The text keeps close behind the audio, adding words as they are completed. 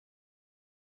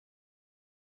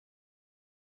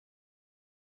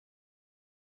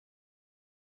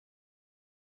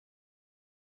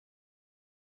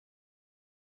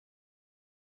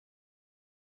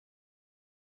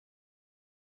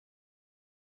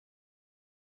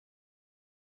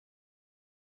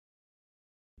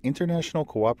International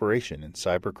cooperation in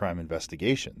cybercrime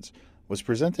investigations was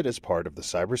presented as part of the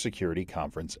Cybersecurity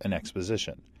Conference and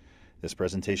Exposition. This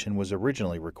presentation was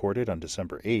originally recorded on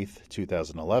December 8,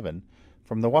 2011,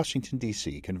 from the Washington,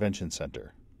 D.C. Convention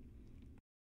Center.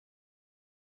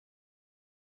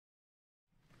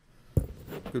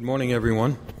 Good morning,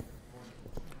 everyone.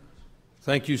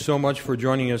 Thank you so much for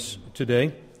joining us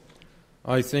today.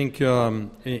 I think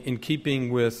in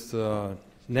keeping with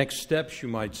next steps, you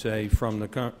might say, from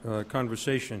the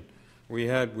conversation we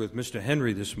had with Mr.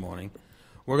 Henry this morning,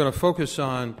 we're going to focus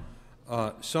on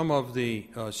some of the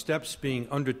steps being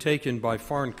undertaken by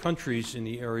foreign countries in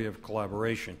the area of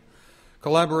collaboration.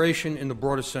 Collaboration in the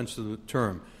broadest sense of the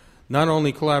term. Not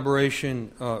only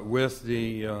collaboration with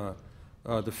the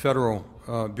Federal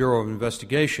Bureau of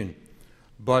Investigation,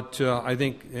 but I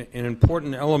think an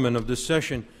important element of this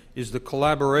session is the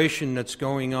collaboration that's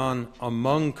going on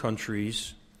among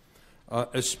countries,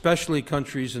 especially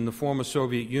countries in the former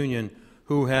Soviet Union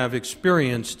who have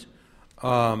experienced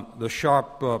the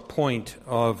sharp point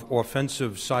of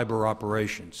offensive cyber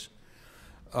operations.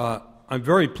 I'm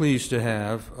very pleased to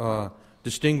have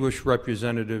distinguished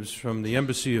representatives from the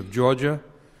Embassy of Georgia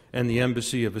and the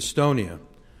Embassy of Estonia.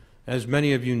 As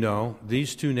many of you know,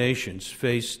 these two nations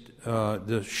faced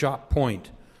the sharp point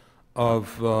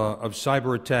of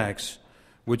cyber attacks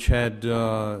which had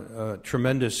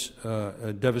tremendous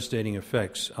devastating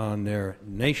effects on their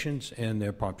nations and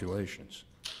their populations.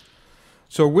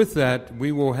 So with that,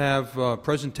 we will have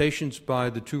presentations by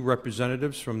the two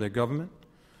representatives from their government.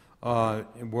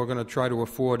 And we're going to try to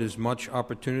afford as much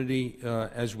opportunity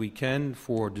as we can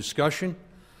for discussion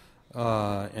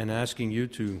and asking you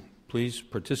to please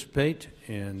participate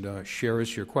and share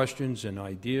us your questions and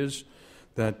ideas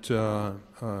that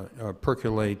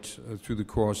percolate through the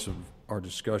course of our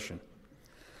discussion.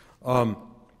 I'm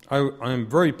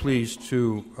very pleased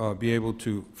to be able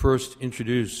to first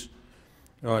introduce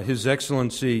His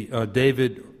Excellency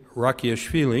David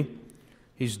Yakobashvili.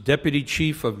 He's Deputy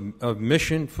Chief of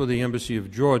Mission for the Embassy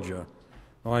of Georgia.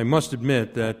 Now, I must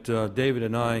admit that David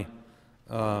and I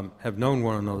have known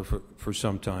one another for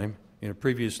some time. In a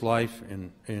previous life,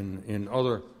 in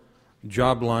other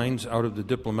job lines out of the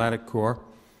diplomatic corps,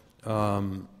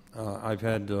 I've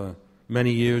had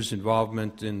many years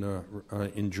involvement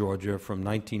in Georgia from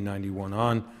 1991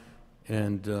 on,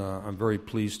 and I'm very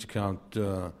pleased to count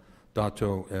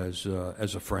Dato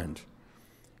as a friend.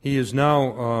 He is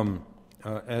now,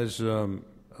 as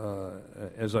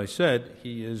I said,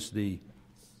 he is the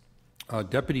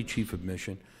Deputy Chief of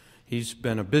Mission. He's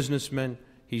been a businessman.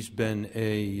 He's been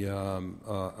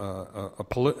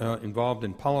involved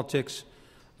in politics,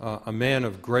 a man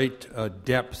of great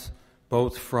depth,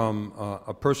 both from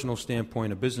a personal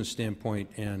standpoint, a business standpoint,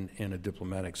 and a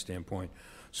diplomatic standpoint.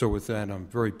 So with that, I'm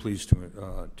very pleased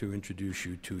to introduce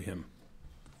you to him.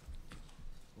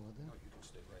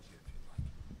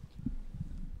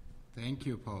 Thank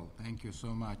you, Paul. Thank you so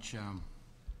much.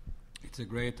 It's a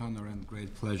great honor and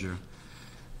great pleasure,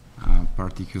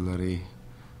 particularly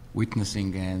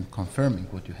witnessing and confirming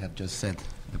what you have just said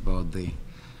about the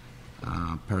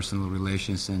personal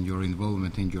relations and your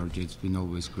involvement in Georgia. It's been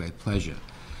always a great pleasure.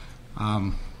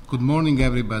 Good morning,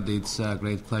 everybody. It's a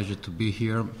great pleasure to be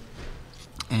here.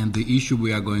 And the issue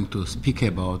we are going to speak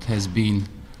about has been,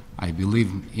 I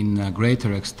believe, in a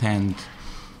greater extent,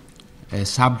 a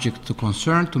subject to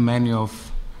concern to many of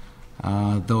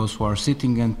those who are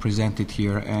sitting and presented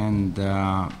here. And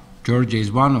Georgia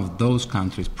is one of those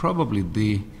countries, probably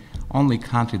the only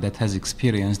country that has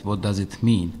experienced what does it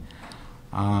mean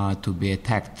to be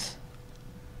attacked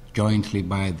jointly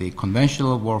by the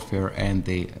conventional warfare and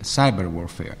the cyber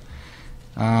warfare.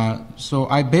 So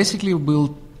I basically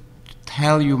will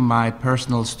tell you my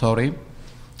personal story,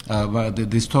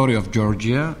 the story of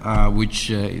Georgia, which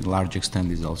in large extent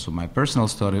is also my personal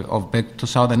story of back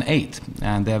 2008.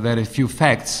 And there are very few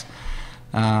facts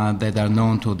that are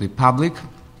known to the public,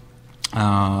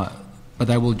 but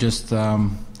I will just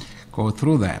go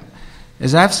through that.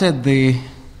 As I've said, the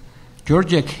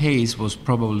Georgia case was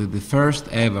probably the first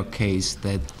ever case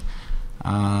that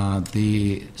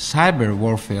the cyber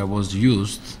warfare was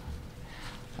used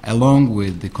along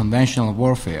with the conventional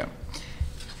warfare.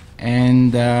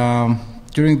 And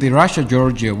during the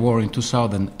Russia-Georgia war in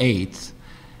 2008,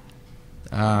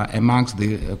 amongst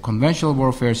the conventional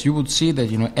warfares, you would see that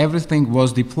everything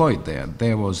was deployed there.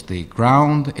 There was the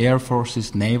ground, air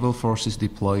forces, naval forces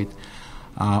deployed.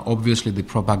 Obviously, the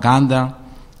propaganda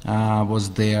was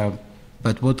there,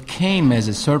 but what came as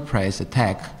a surprise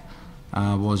attack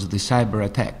was the cyber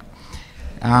attack.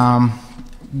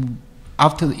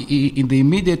 In the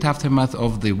immediate aftermath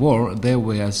of the war, there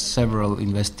were several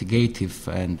investigative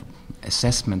and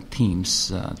assessment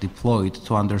teams deployed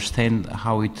to understand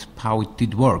how it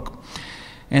did work.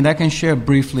 And I can share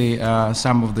briefly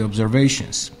some of the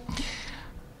observations.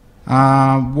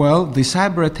 Well, the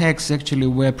cyber attacks actually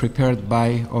were prepared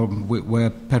by or were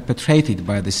perpetrated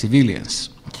by the civilians.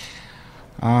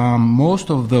 Most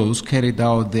of those carried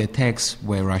out the attacks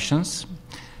were Russians,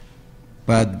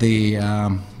 but the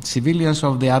civilians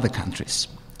of the other countries.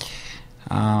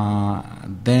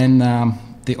 Then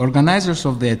the organizers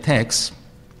of the attacks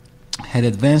had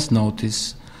advance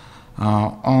notice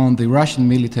on the Russian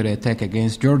military attack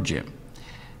against Georgia.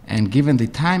 And given the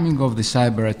timing of the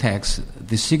cyber attacks,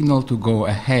 the signal to go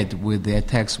ahead with the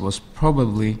attacks was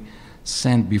probably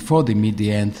sent before the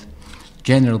media and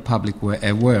general public were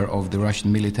aware of the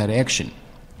Russian military action.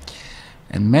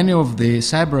 And many of the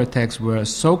cyber attacks were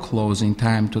so close in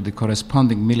time to the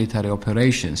corresponding military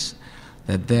operations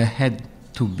that there had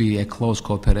to be a close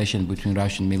cooperation between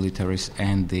Russian militaries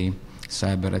and the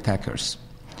cyber attackers.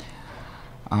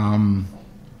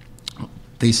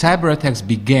 The cyber attacks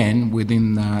began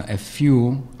within a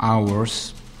few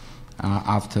hours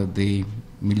after the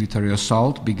military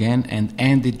assault began and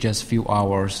ended just a few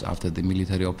hours after the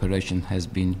military operation has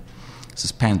been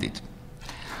suspended.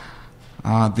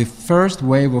 The first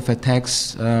wave of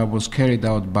attacks was carried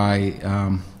out by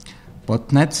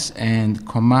botnets and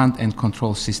command and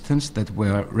control systems that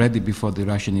were ready before the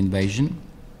Russian invasion.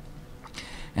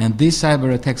 And these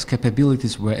cyber attacks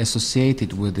capabilities were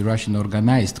associated with the Russian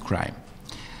organized crime,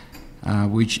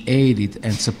 which aided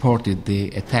and supported the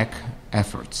attack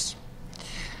efforts.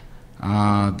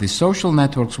 The social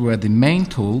networks were the main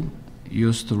tool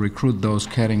used to recruit those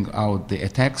carrying out the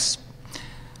attacks.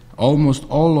 Almost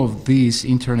all of these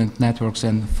internet networks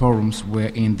and forums were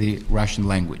in the Russian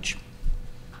language.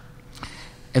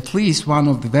 At least one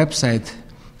of the website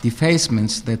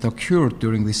defacements that occurred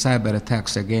during the cyber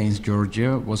attacks against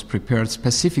Georgia was prepared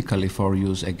specifically for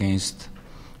use against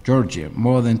Georgia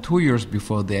more than 2 years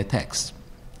before the attacks.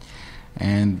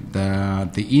 And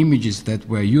the images that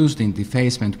were used in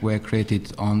defacement were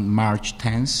created on March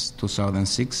 10th,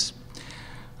 2006.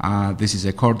 This is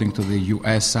according to the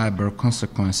US Cyber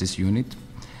Consequences Unit.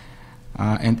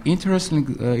 And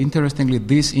interestingly,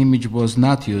 this image was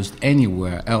not used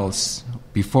anywhere else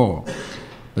before,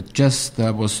 but just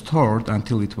was stored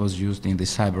until it was used in the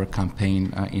cyber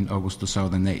campaign in August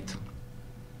 2008.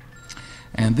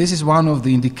 And this is one of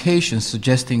the indications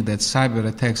suggesting that cyber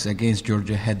attacks against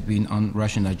Georgia had been on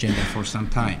Russian agenda for some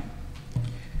time.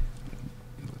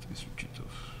 Let me switch it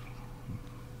off.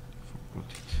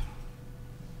 Forgot it.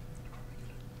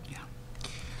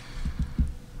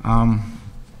 Yeah.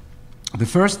 The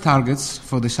first targets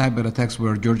for the cyber attacks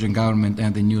were Georgian government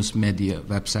and the news media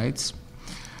websites.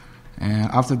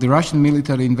 After the Russian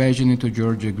military invasion into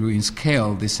Georgia grew in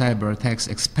scale, the cyber attacks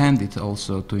expanded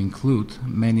also to include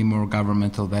many more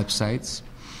governmental websites,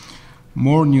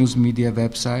 more news media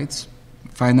websites,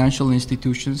 financial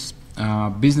institutions,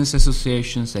 business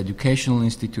associations, educational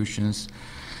institutions,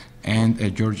 and a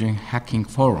Georgian hacking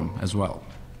forum as well.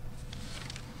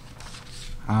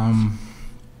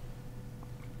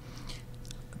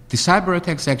 The cyber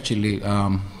attacks actually,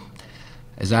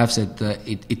 as I've said,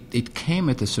 it came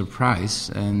at a surprise,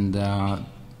 and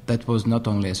that was not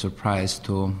only a surprise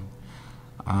to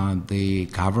the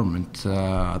government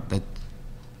that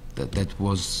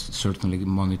was certainly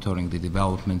monitoring the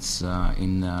developments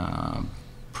in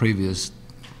previous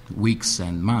weeks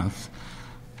and months,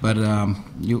 but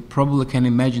you probably can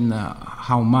imagine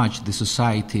how much the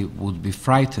society would be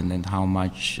frightened and how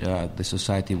much the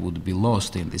society would be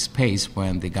lost in this space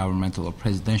when the governmental or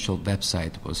presidential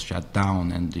website was shut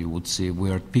down, and you would see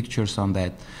weird pictures on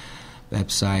that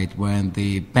website, when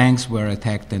the banks were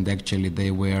attacked and actually they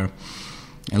were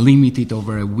limited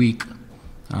over a week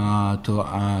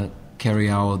to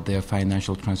carry out their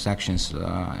financial transactions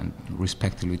and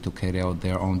respectively to carry out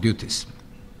their own duties.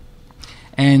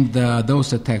 And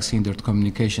those attacks hindered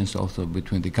communications also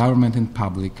between the government and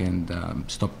public and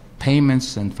stopped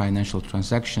payments and financial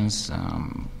transactions.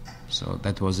 So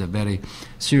that was a very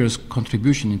serious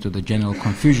contribution into the general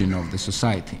confusion of the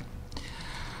society.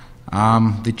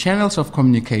 The channels of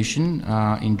communication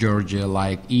in Georgia,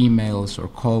 like emails or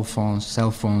call phones,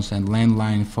 cell phones, and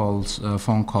landline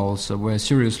phone calls were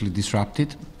seriously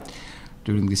disrupted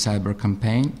during the cyber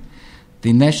campaign.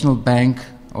 The National Bank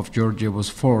of Georgia was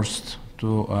forced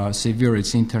to sever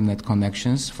its internet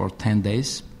connections for 10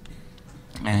 days,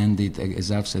 and it,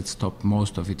 as I've said, stopped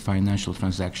most of its financial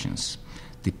transactions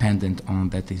dependent on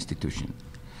that institution.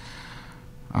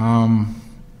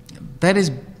 That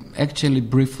is actually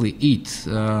briefly it.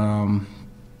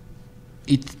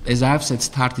 It, as I've said,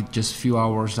 started just a few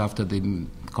hours after the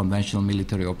conventional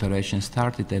military operation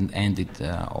started and ended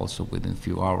also within a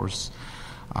few hours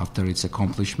after its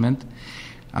accomplishment.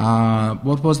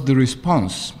 What was the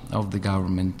response of the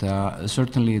government?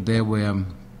 Certainly there were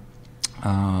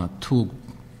two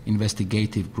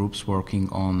investigative groups working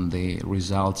on the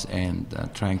results and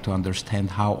trying to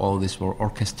understand how all this were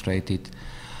orchestrated,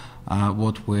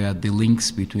 what were the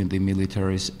links between the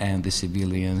militaries and the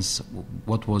civilians,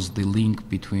 what was the link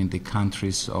between the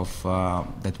countries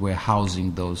that were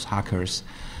housing those hackers.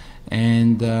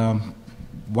 And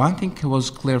one thing was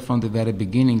clear from the very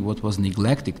beginning, what was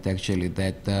neglected actually,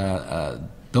 that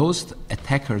those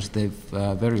attackers, they've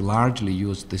very largely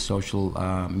used the social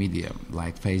media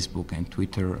like Facebook and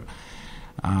Twitter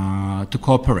to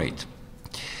cooperate.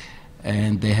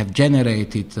 And they have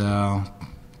generated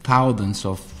thousands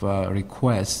of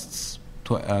requests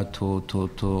to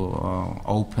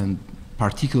open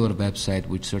particular website,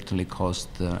 which certainly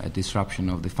caused a disruption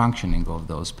of the functioning of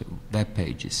those web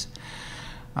pages.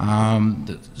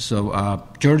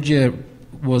 Georgia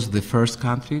was the first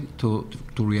country to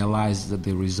realize that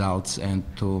the results and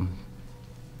to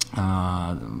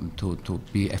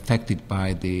be affected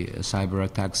by the cyber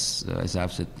attacks, as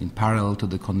I've said, in parallel to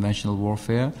the conventional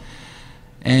warfare.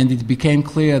 And it became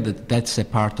clear that that's a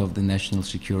part of the national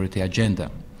security agenda,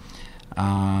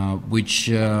 which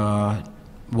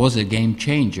was a game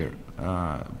changer.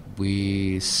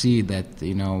 We see that,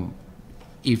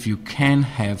 if you can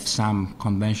have some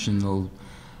conventional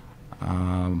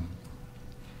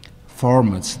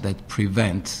formats that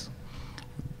prevent,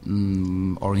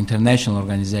 or international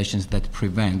organizations that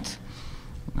prevent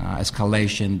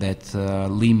escalation, that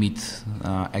limit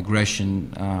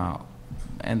aggression,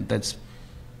 and that's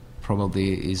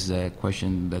probably is a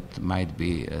question that might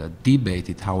be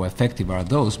debated, how effective are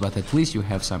those, but at least you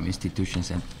have some institutions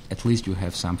and at least you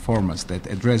have some formats that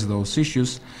address those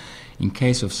issues. In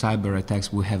case of cyber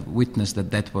attacks, we have witnessed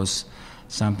that was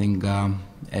something,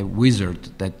 a wizard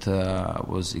that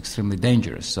was extremely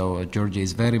dangerous. So Georgia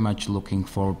is very much looking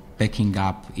for backing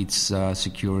up its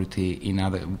security in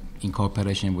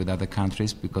cooperation with other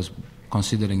countries, because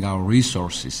considering our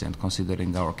resources and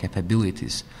considering our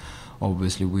capabilities,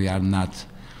 obviously we are not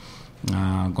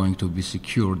going to be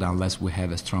secured unless we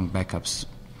have a strong backups.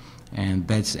 And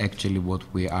that's actually what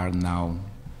we are now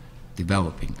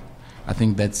developing. I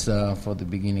think that's for the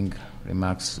beginning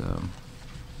remarks,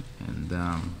 and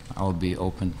I'll be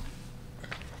open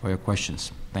for your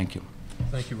questions. Thank you.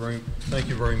 Thank you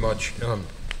very much.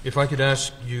 If I could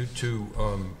ask you to,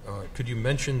 could you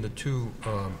mention the two,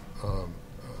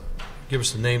 give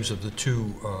us the names of the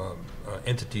two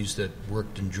entities that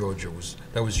worked in Georgia?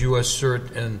 That was U.S.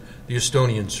 CERT and the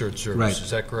Estonian CERT service. Right. Is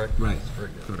that correct? Right.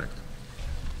 Very good. Correct.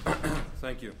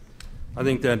 Thank you. I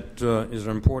think that is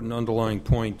an important underlying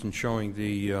point in showing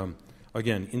the,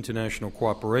 again, international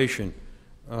cooperation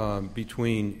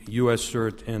between U.S.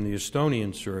 CERT and the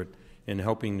Estonian CERT in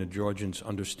helping the Georgians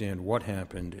understand what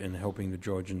happened and helping the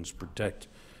Georgians protect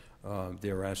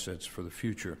their assets for the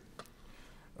future.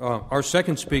 Our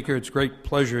second speaker, it's a great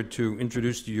pleasure to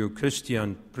introduce to you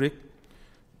Kristjan Prikk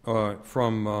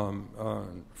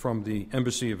from the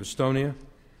Embassy of Estonia.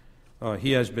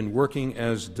 He has been working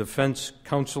as defense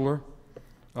counselor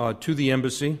to the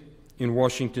embassy in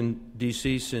Washington,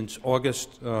 D.C. since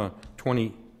August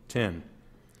 2010.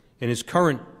 In his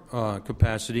current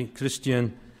capacity,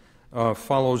 Kristjan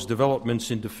follows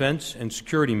developments in defense and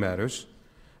security matters,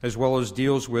 as well as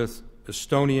deals with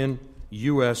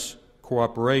Estonian-U.S.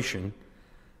 cooperation,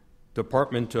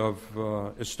 Department of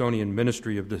Estonian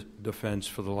Ministry of Defense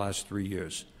for the last 3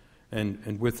 years.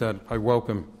 And with that, I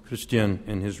welcome Kristjan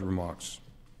in his remarks.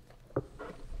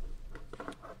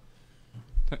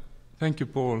 Thank you,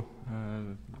 Paul,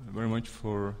 very much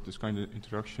for this kind of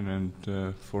introduction and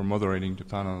for moderating the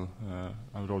panel.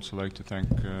 I would also like to thank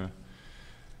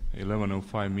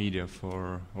 1105 Media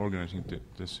for organizing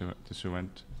this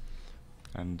event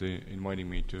and inviting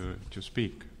me to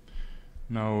speak.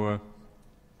 Now,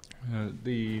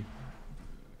 the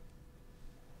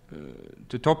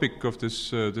topic of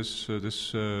this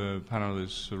panel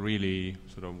is really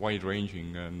sort of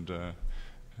wide-ranging, and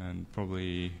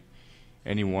probably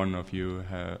any one of you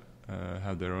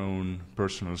have their own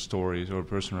personal stories or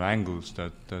personal angles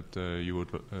that you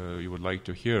would like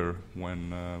to hear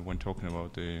when talking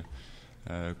about the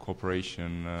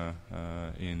cooperation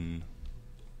in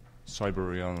cyber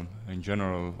realm in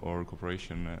general, or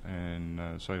cooperation in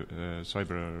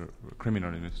cyber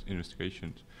criminal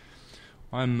investigations.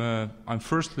 I'm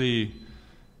firstly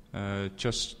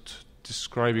just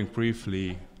describing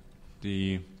briefly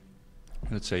the,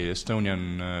 let's say,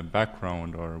 Estonian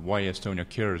background, or why Estonia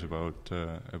cares about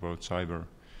cyber.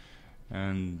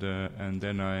 and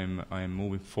then I'm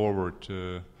moving forward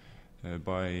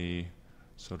by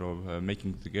sort of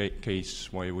making the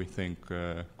case why we think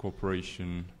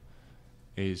cooperation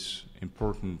is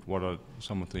important. What are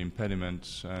some of the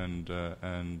impediments, and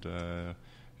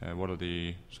what are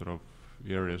the sort of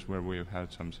areas where we have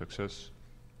had some success.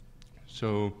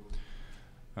 So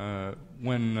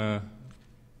when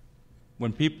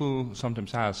people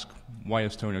sometimes ask why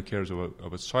Estonia cares about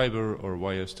cyber, or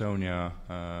why Estonia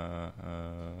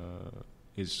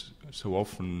is so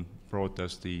often brought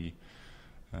as the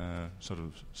sort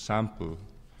of sample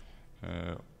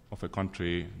of a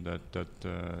country that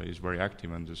is very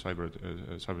active in the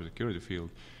cybersecurity field,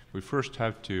 we first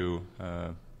have to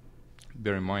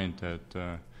bear in mind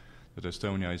that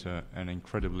Estonia is an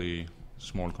incredibly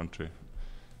small country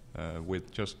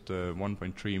with just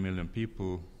 1.3 million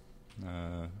people.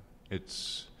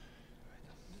 It's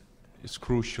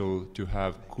crucial to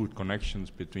have good connections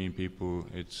between people.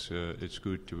 It's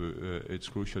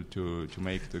crucial to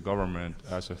make the government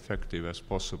as effective as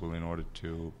possible in order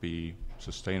to be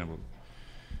sustainable.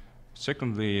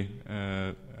 Secondly,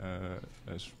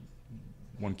 as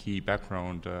one key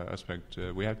background aspect,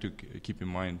 we have to keep in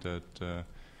mind that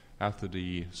after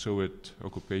the Soviet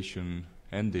occupation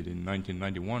ended in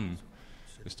 1991,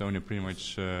 Estonia pretty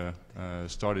much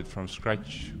started from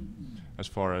scratch as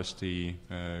far as the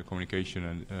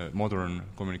communication and modern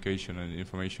communication and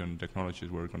information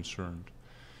technologies were concerned.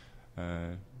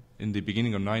 In the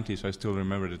beginning of the 90s, I still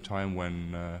remember the time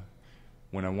when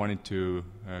I wanted to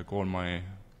call my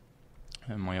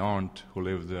aunt, who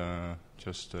lived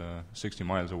just 60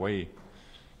 miles away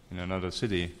in another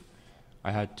city.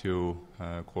 I had to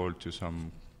call to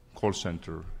some call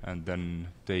center, and then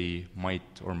they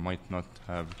might or might not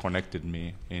have connected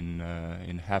me in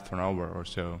half an hour or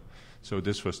so. So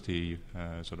this was the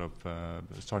sort of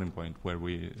starting point where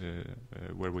we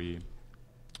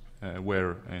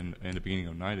were in the beginning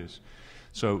of the 90s.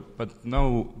 So, but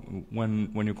now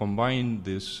when you combine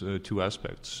these two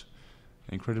aspects,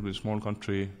 incredibly small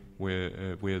country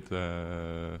with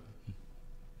no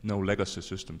legacy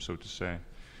system, so to say,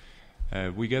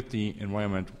 we get the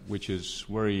environment which is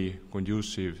very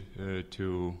conducive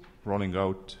to rolling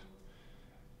out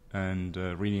and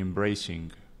really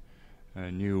embracing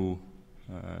new,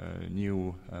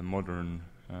 modern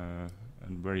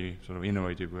and very sort of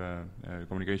innovative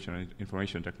communication and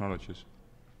information technologies.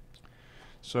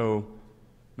 So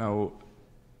now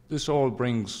this all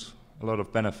brings a lot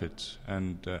of benefits,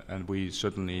 and we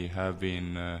certainly have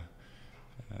been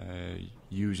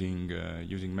using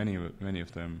many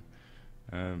of them.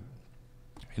 In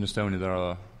Estonia, there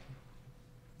are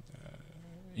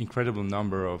incredible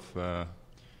number of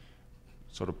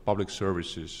sort of public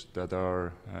services that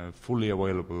are fully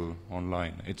available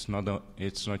online. It's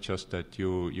not just that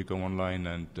you go online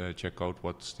and check out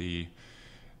what's the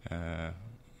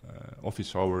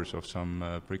office hours of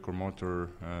some brick or mortar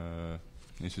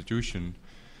institution,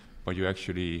 but you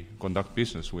actually conduct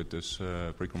business with this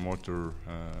brick or mortar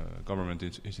government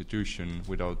institution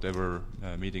without ever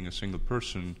meeting a single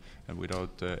person, and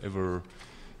without ever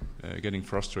getting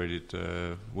frustrated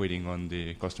waiting on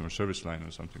the customer service line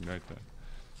or something like that.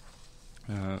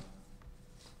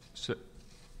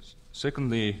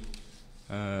 Secondly,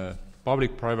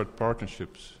 public-private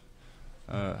partnerships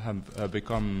have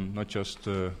become not just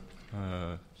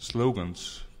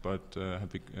slogans, but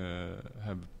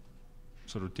have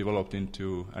sort of developed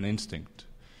into an instinct.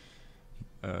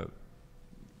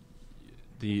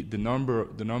 The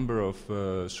number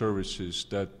of services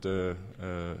that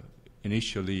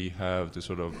initially have the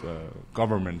sort of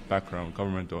government background,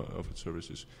 government offered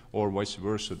services, or vice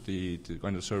versa, the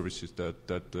kind of services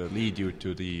that lead you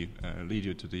to the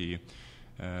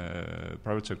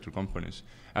private sector companies,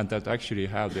 and that actually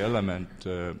have the element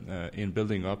in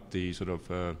building up the sort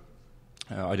of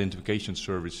identification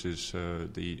services,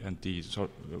 the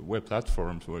web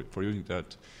platforms for using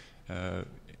that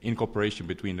in cooperation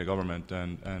between the government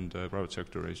and private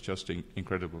sector is just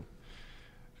incredible.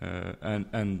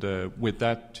 And with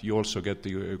that, you also get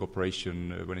the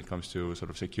cooperation when it comes to sort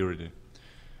of security.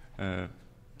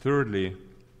 Thirdly,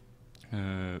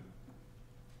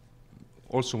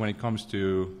 also when it comes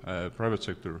to private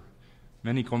sector,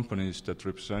 many companies that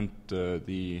represent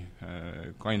the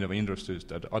kind of industries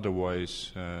that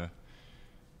otherwise are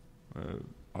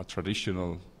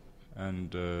traditional,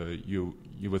 and you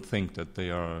would think that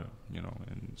they are,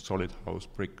 in solid house,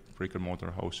 brick and mortar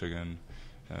house again,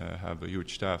 have a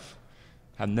huge staff,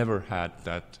 have never had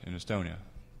that in Estonia.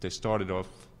 They started off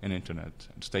in internet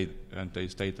and they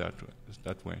stayed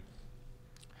that way.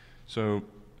 So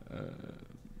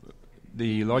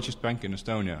the largest bank in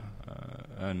Estonia,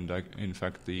 and in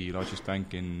fact the largest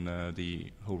bank in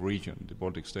the whole region, the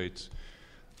Baltic states,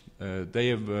 they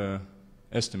have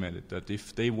estimated that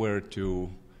if they were to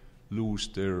lose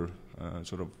their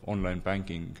sort of online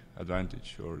banking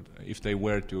advantage, or if they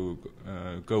were to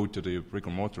go to the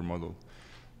brick-and-mortar model,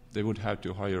 they would have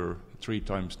to hire 3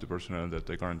 times the personnel that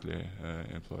they currently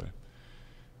employ.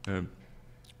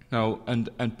 Now,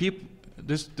 and people,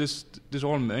 this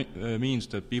all means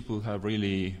that people have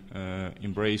really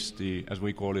embraced the, as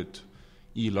we call it,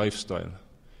 e-lifestyle.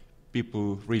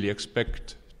 People really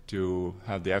expect to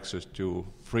have the access to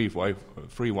free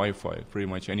Wi-Fi pretty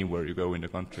much anywhere you go in the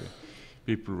country.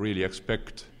 People really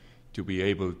expect to be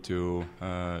able to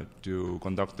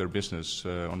conduct their business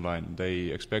online. They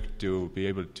expect to be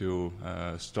able to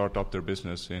start up their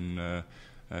business in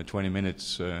 20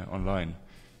 minutes online.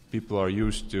 People are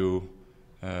used to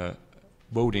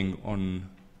voting on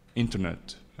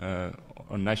internet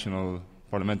on national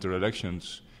parliamentary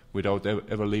elections without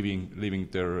ever leaving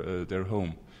their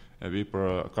home. People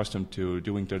are accustomed to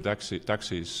doing their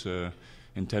taxes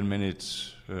in 10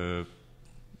 minutes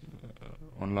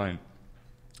online.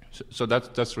 So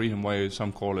that's the reason why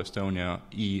some call Estonia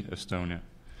e-Estonia.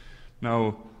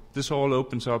 Now, this all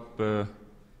opens up,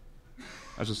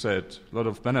 as I said, a lot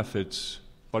of benefits,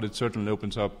 but it certainly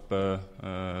opens up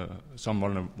some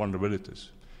vulnerabilities.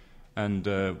 And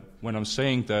when I'm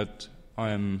saying that,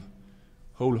 I'm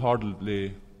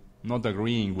wholeheartedly not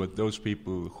agreeing with those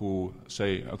people who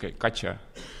say, okay, gotcha,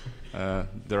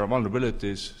 there are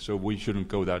vulnerabilities, so we shouldn't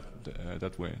go that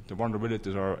way. The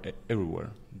vulnerabilities are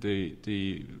everywhere.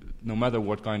 No matter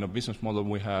what kind of business model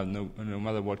we have, no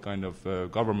matter what kind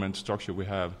of government structure we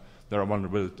have, there are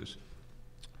vulnerabilities.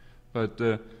 But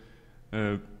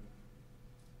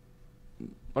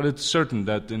it's certain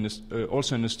that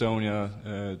also in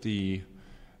Estonia, the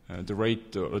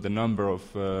rate or the number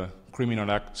of criminal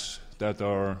acts that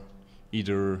are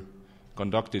either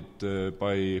conducted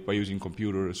by using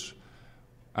computers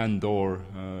and or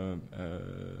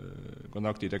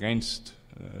conducted against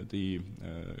the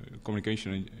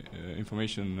communication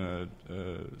information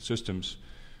systems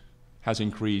has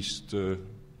increased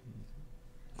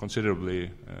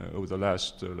considerably over the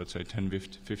last, let's say, 10,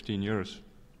 15 years.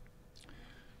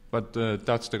 But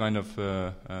that's the kind of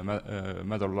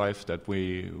matter of life that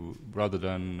we, rather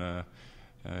than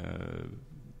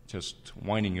just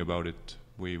whining about it,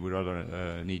 we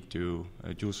rather need to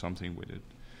do something with it.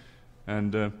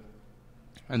 And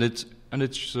it's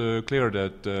clear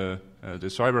that the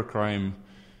cybercrime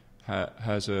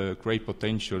has a great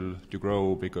potential to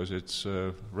grow because it's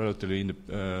relatively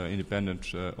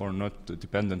independent or not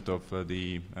dependent of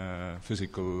the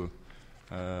physical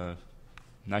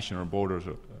national borders,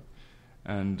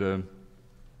 and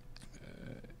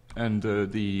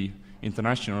the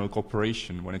international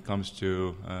cooperation when it comes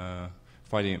to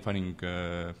fighting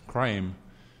crime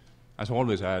has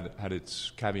always had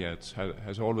its caveats,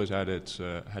 has always had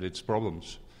its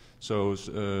problems. So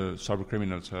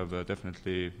cybercriminals have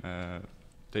definitely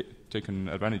taken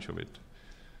advantage of it.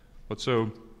 But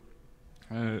so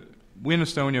we in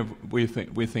Estonia we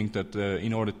think that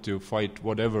in order to fight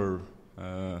whatever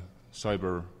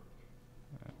cyber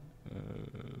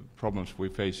problems we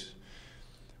face,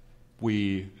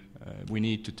 we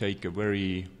need to take a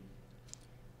very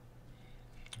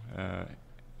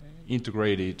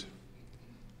integrated,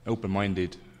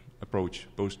 open-minded approach,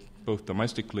 both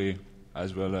domestically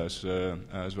as well as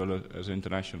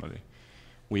internationally.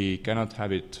 We cannot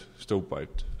have it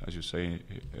stovepiped, as you say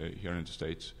here in the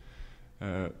States,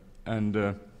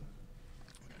 and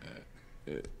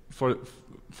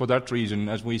for that reason,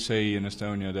 as we say in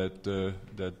Estonia,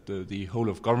 that the whole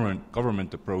of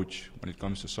government approach when it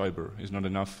comes to cyber is not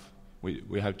enough.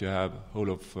 We have to have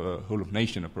whole of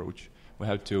nation approach. We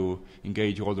have to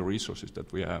engage all the resources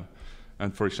that we have.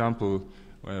 And for example,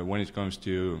 when it comes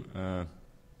to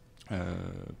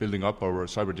building up our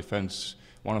cyber defense,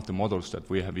 one of the models that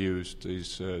we have used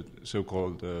is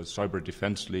so-called Cyber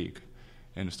Defense League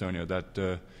in Estonia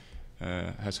that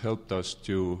has helped us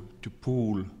to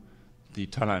pool the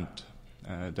talent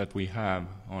that we have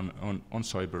on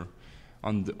cyber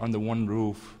under one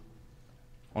roof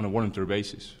on a voluntary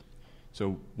basis.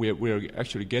 So we are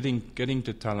actually getting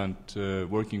the talent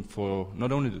working for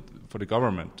not only for the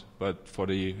government but for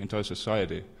the entire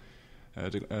society.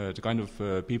 The kind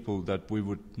of people that we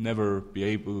would never be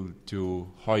able to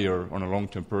hire on a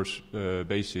long-term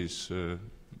basis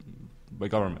by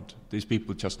government. These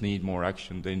people just need more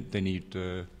action. They need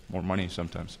more money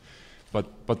sometimes,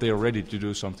 but they are ready to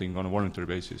do something on a voluntary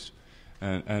basis.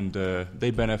 and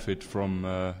they benefit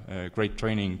from great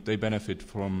training. They benefit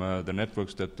from the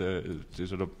networks that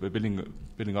sort of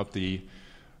building up the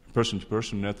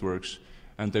person-to-person networks,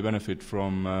 and they benefit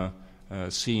from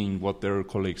seeing what their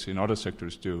colleagues in other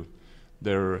sectors do.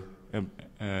 Their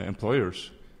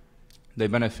employers, they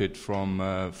benefit from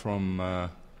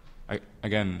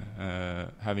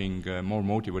having a more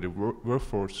motivated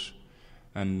workforce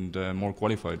and more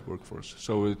qualified workforce.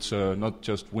 So it's not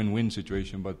just win-win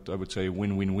situation, but I would say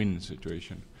win-win-win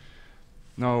situation.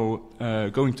 Now,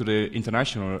 going to the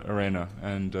international arena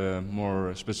and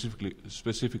more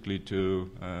specifically to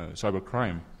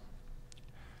cybercrime,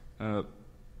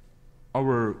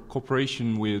 our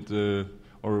cooperation with,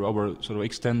 or our sort of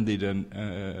extended and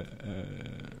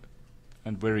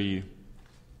very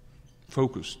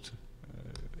focused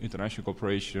international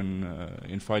cooperation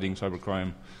in fighting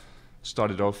cybercrime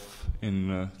started off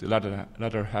in the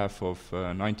latter half of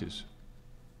 90s.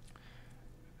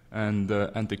 And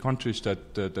the countries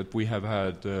that we have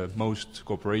had most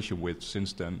cooperation with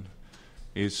since then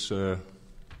is the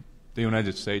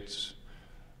United States,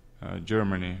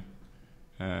 Germany,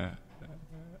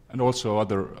 and also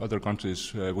other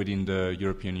countries within the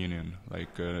European Union,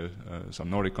 like some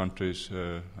Nordic countries,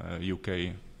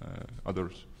 UK,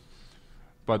 others.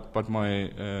 But my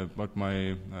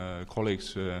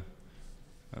colleagues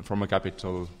from the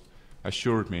capital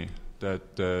assured me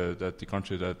that the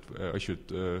country that I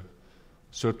should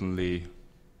certainly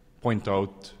point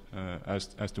out as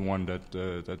the one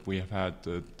that we have had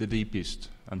the deepest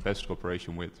and best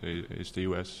cooperation with is the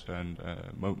US, and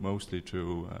mostly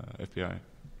through FBI.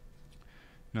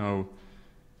 Now,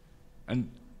 and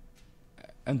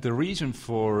the reason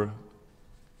for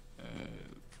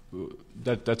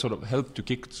that sort of helped to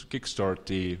kickstart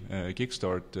the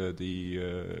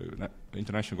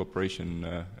international cooperation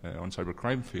on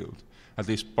cybercrime field, at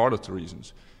least part of the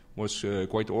reasons, was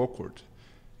quite awkward.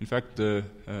 In fact,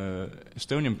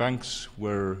 Estonian banks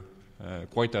were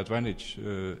quite advanced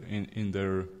in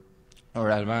their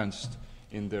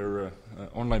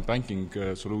online banking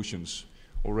solutions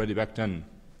already back then,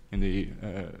 in the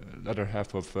latter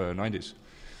half of 90s.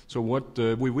 So what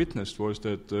we witnessed was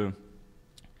that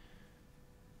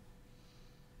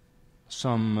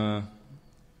some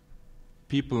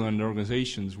people and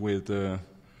organizations with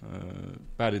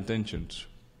bad intentions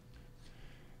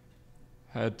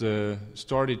had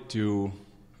started to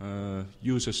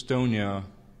use Estonia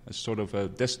as sort of a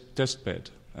test bed,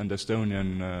 and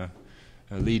Estonian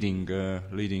leading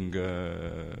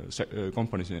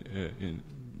companies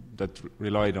that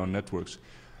relied on networks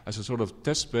as a sort of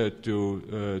test bed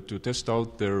to test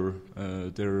out their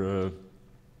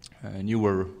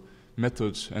newer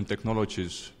methods and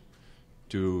technologies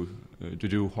to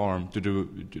do harm, to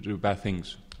do bad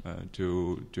things,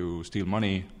 to steal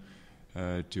money,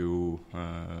 to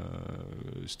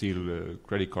steal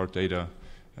credit card data,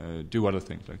 do other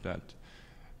things like that,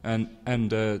 and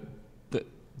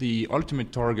the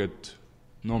ultimate target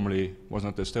normally was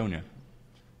not Estonia.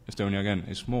 Estonia again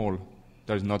is small.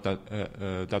 There is not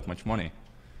that much money,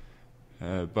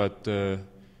 but the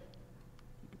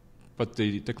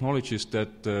technologies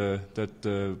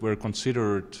that were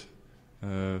considered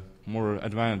more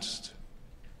advanced,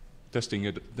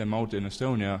 testing them out in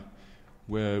Estonia,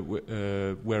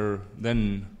 were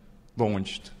then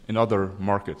launched in other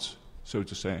markets, so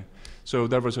to say. So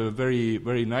there was a very,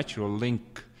 very natural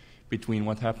link between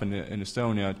what happened in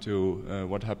Estonia to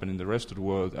what happened in the rest of the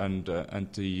world, and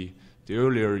the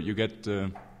earlier you get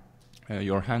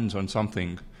your hands on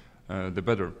something, the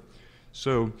better.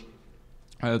 So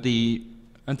the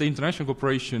international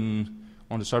cooperation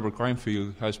on the cybercrime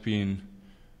field has been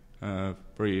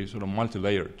very sort of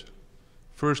multi-layered.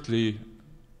 Firstly,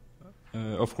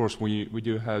 of course, we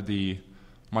do have the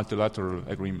multilateral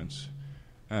agreements,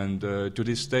 and to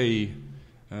this day,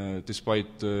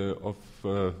 despite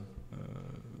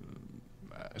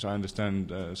as I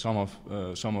understand, some of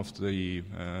the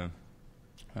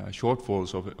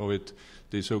shortfalls of it,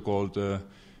 the so-called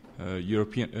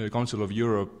European Council of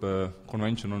Europe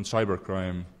Convention on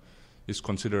Cybercrime is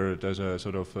considered as a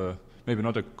sort of maybe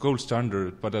not a gold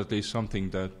standard, but at least something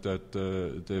that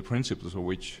the principles of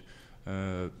which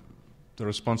the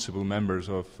responsible members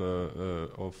of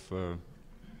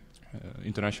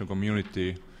international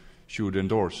community should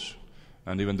endorse.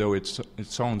 And even though it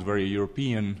sounds very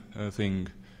European thing,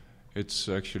 it's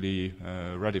actually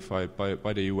ratified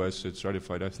by the US, it's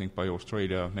ratified, I think, by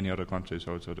Australia, many other countries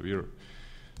outside of Europe.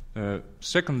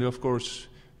 Secondly, of course,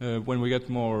 when we get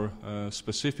more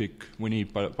specific, we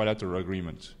need bilateral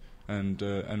agreements, and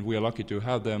we are lucky to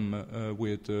have them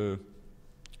with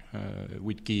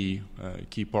key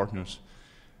partners.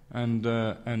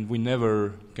 and we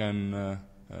never can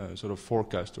sort of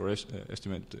forecast or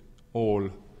estimate all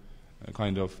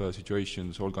kind of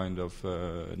situations, all kind of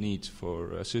needs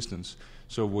for assistance.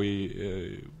 So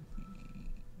we,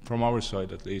 from our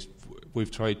side at least,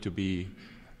 we've tried to be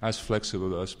as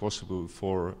flexible as possible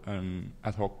for an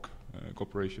ad hoc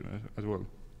cooperation as well.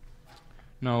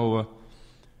 Now,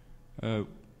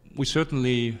 we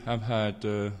certainly have had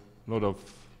a lot of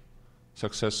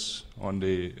success on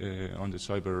the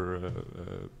cyber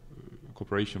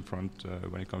cooperation front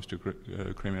when it comes to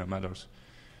criminal matters.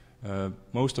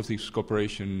 Most of this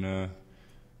cooperation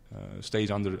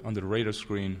stays under the radar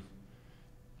screen,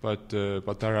 but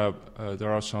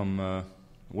there are some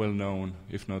well-known,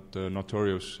 if not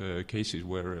notorious, cases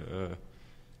where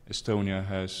Estonia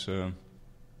has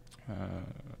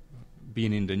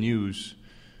been in the news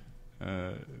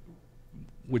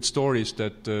with stories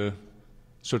that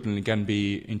certainly can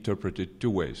be interpreted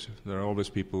two ways. There are always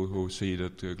people who see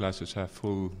that the glass is half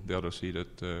full, the others see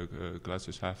that the glass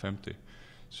is half empty.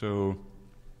 So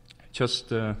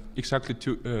just exactly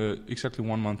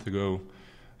 1 month ago,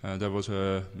 there was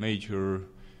a major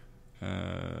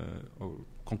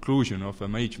conclusion of a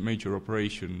major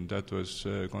operation that was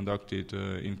conducted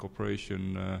in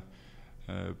cooperation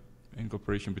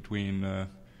between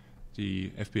the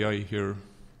FBI here.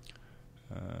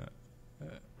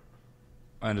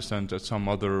 I understand that some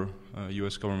other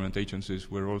U.S. government agencies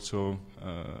were also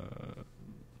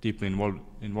deeply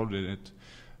involved in it,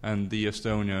 and the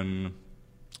Estonian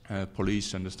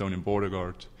police and Estonian border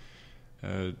guard.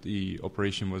 The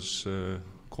operation was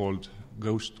called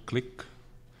Ghost Click,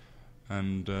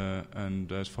 and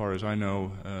as far as I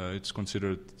know, it's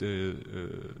considered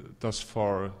thus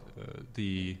far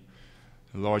the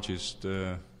largest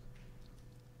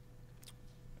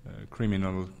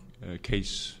criminal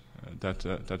case that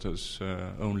has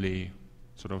only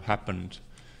sort of happened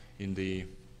in the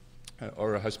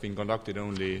or has been conducted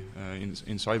only in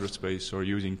cyberspace or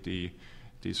using the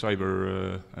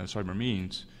cyber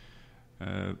means.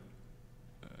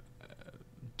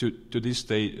 To this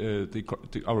day,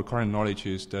 our current knowledge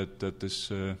is that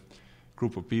this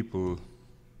group of people,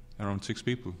 around 6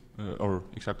 people, or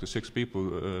exactly 6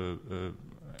 people,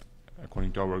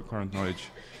 according to our current knowledge,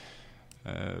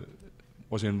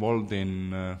 was involved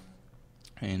in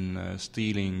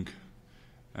stealing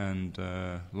and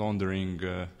laundering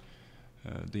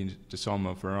the sum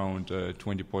of around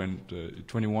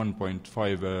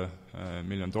 $21.5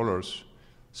 million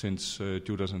since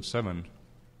 2007.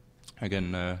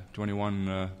 Again,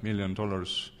 $21 million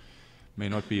may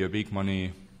not be a big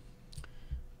money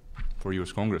for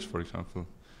U.S. Congress, for example,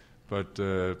 but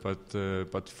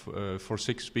for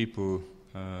 6 people,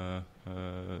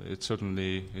 it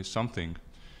certainly is something.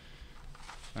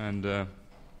 And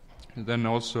then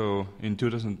also in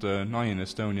 2009,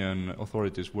 Estonian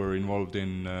authorities were involved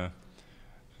in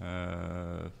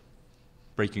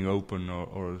breaking open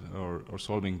or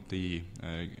solving the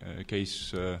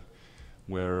case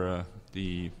where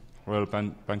the Royal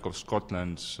Bank of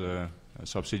Scotland's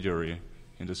subsidiary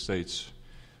in the States,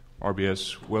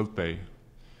 RBS WorldPay,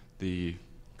 the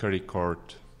credit card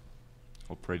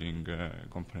operating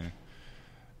company,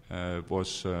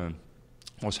 was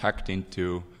hacked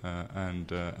into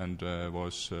and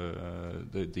was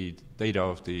the data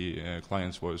of the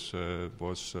clients was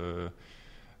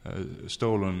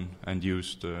stolen and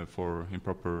used for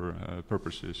improper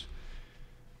purposes.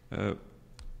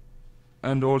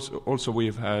 And also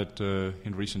we've had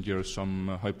in recent years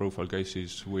some high-profile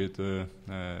cases with the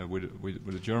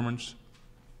Germans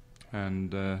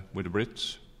and with the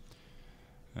Brits,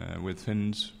 with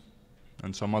Finns,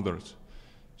 and some others.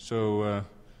 So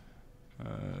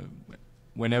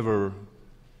whenever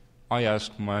I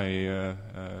ask my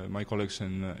my colleagues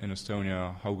in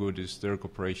Estonia how good is their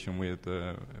cooperation with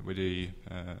the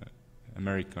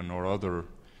American or other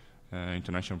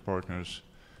international partners,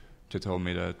 to tell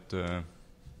me that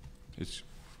it's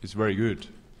very good.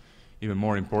 Even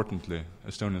more importantly,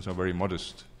 Estonians are very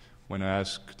modest. When I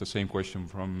ask the same question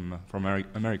from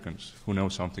Americans who know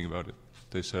something about it,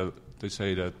 they say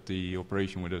that the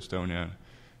operation with Estonia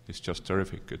is just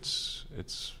terrific. It's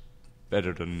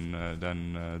better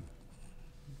than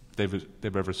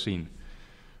they've ever seen,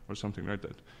 or something like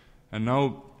that. And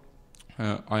now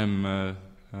I'm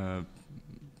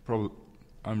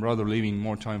rather leaving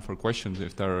more time for questions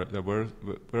if there were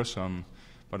some,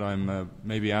 but I'm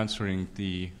maybe answering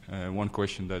the one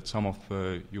question that some of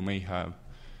you may have.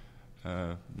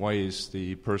 Why is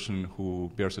the person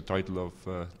who bears the title of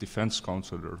defense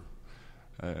counselor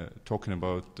talking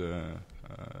about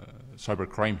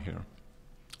cybercrime here?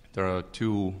 There are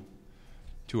two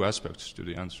two aspects to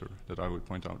the answer that I would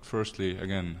point out. Firstly,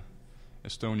 again,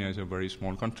 Estonia is a very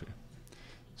small country,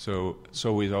 so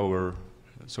is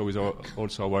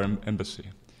also our embassy.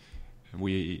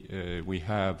 We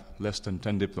have less than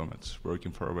 10 diplomats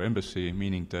working for our embassy,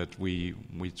 meaning that we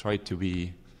try to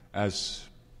be as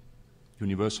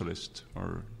universalist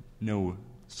or know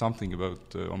something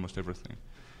about almost everything.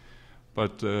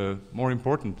 But more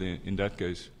importantly, in that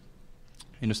case,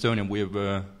 in Estonia we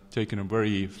have taken a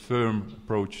very firm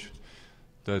approach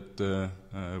that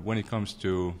when it comes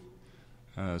to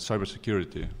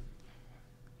cybersecurity,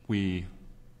 we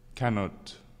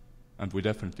cannot, and we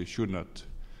definitely should not,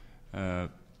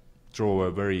 draw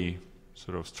a very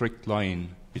sort of strict line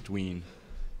between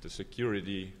the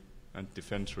security and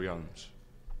defense realms,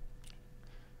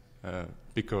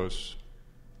 because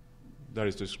there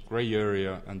is this gray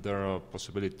area and there are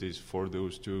possibilities for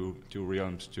those two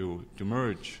realms to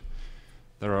merge.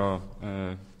 There are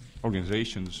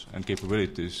organizations and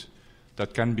capabilities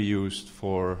that can be used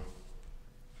for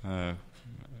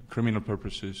criminal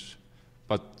purposes,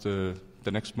 but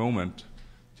the next moment,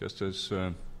 just as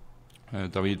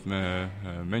David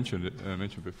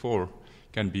mentioned before,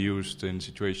 can be used in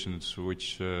situations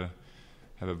which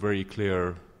have a very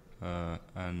clear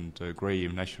and grey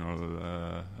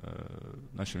national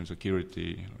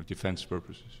security or defense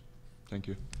purposes. Thank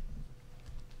you.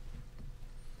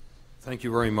 Thank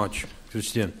you very much,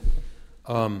 Kristjan.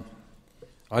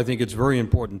 I think it's very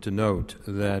important to note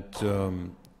that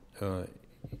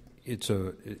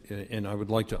and I would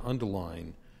like to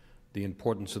underline the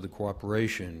importance of the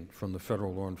cooperation from the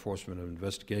Federal Law Enforcement and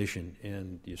Investigation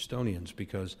and the Estonians,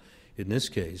 because in this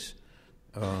case,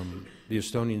 the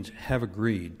Estonians have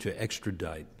agreed to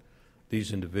extradite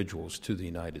these individuals to the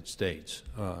United States.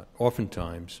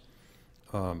 Oftentimes,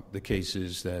 the case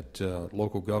is that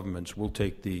local governments will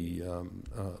take the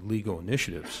legal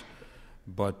initiatives,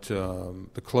 but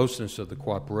the closeness of the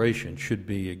cooperation should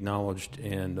be acknowledged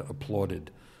and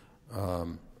applauded.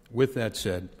 With that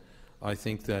said, I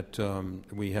think that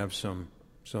we have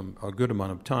a good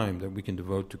amount of time that we can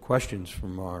devote to questions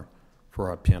for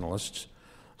our panelists.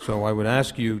 So I would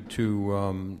ask you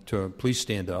to please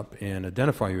stand up and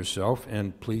identify yourself,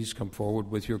 and please come forward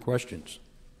with your questions.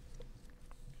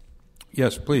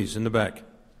 Yes, please, in the back.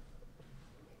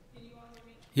 Can you all hear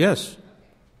me? Yes.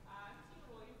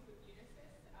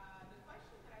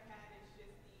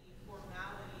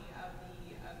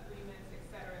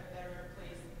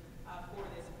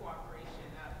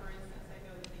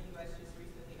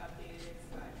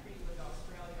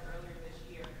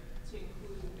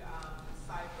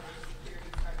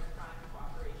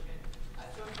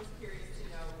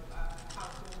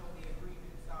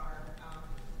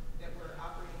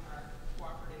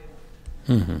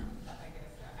 Mm-hmm.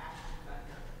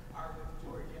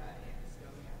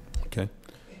 Okay.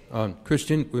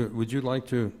 Kristjan, would you like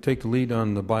to take the lead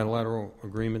on the bilateral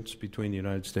agreements between the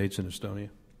United States and Estonia?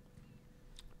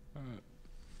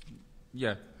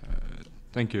 Yeah,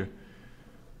 thank you.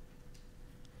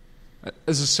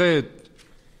 As I said,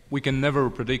 we can never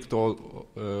predict all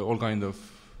kind of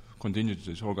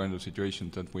contingencies, all kind of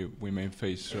situations that we may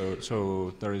face.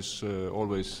 So there is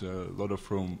always a lot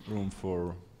of room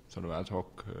for sort of ad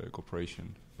hoc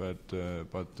cooperation, but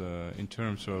in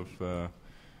terms of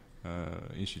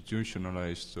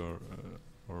institutionalized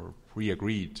or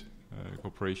pre-agreed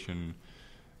cooperation,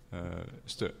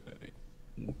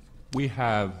 we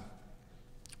have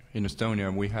in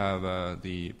Estonia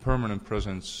the permanent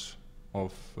presence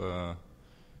of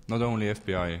not only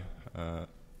FBI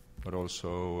but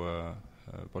also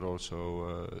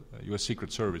U.S.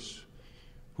 Secret Service,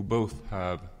 who both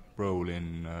have role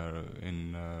in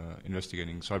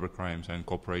investigating cybercrimes and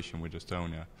cooperation with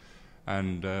Estonia,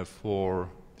 and for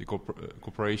the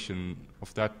cooperation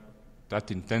of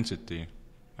that intensity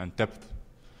and depth,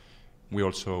 we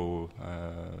also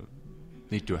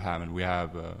need to have, and we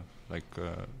have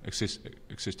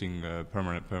existing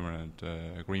permanent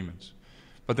agreements.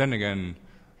 But then again,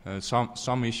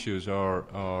 some issues are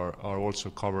also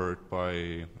covered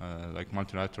by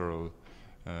multilateral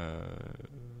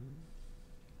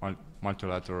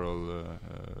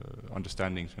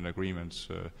understandings and agreements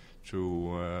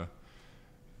through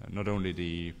not only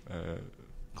the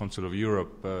Council of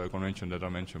Europe Convention that I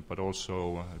mentioned, but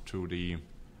also through the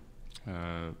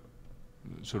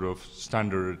sort of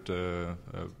standard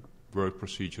work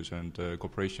procedures and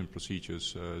cooperation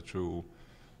procedures through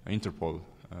Interpol,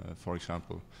 for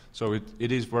example. So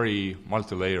it is very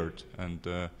multi-layered,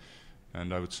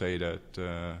 and I would say that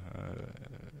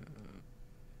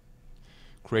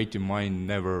creative mind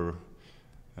never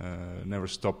never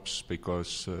stops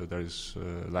because there is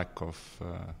lack of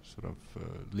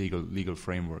legal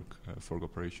framework for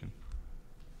cooperation.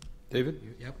 David?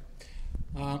 Yep.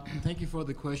 Thank you for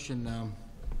the question.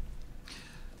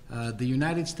 The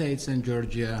United States and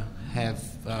Georgia have,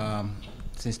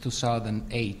 since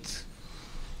 2008,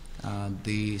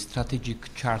 the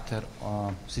strategic charter,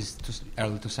 since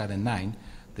early 2009,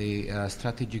 the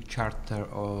strategic charter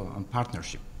on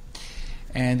partnership.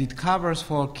 And it covers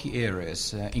 4 key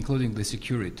areas, including the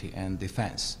security and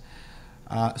defense.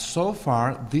 So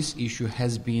far, this issue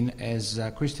has been, as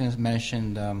Kristjan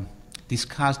mentioned,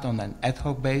 discussed on an ad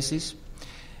hoc basis.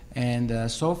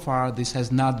 And so far, this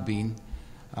has not been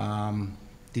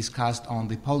discussed on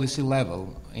the policy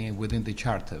level within the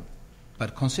charter.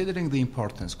 But considering the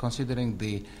importance, considering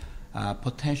the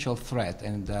potential threat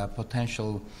and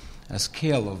potential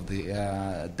scale of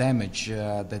the damage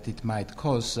that it might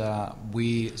cause,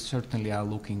 we certainly are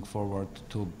looking forward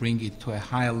to bring it to a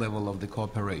higher level of the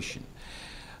cooperation.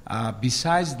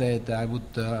 Besides that, I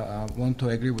would want to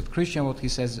agree with Kristjan what he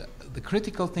says. The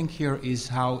critical thing here is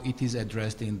how it is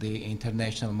addressed in the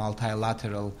international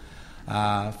multilateral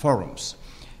forums.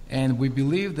 And we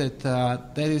believe that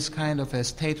that is kind of a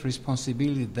state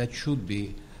responsibility that should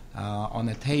be on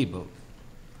a table.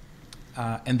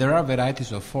 And there are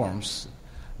varieties of forms,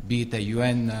 be it a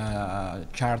UN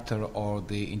charter or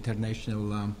the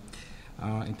International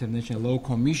Law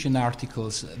Commission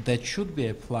articles that should be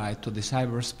applied to the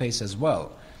cyberspace as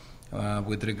well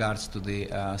with regards to the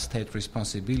state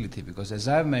responsibility. Because as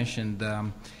I've mentioned,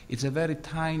 it's a very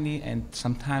tiny and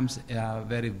sometimes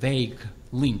very vague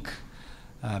link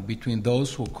between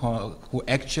those who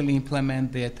actually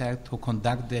implement the attack, who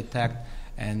conduct the attack,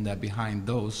 and behind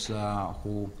those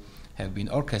who have been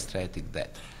orchestrating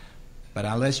that. But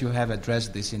unless you have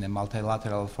addressed this in a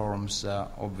multilateral forums,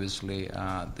 obviously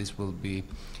this will be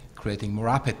creating more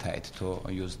appetite to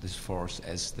use this force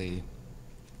as the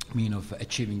mean of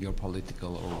achieving your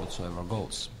political or whatsoever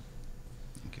goals.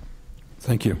 Thank you.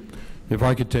 Thank you. If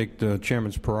I could take the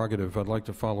chairman's prerogative, I'd like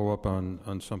to follow up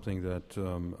on something that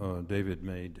David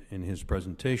made in his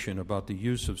presentation about the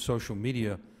use of social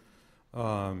media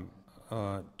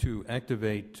to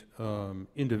activate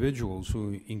individuals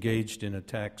who engaged in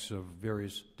attacks of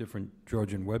various different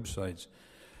Georgian websites.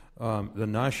 The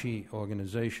Nashi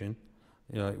organization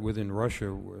within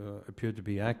Russia appeared to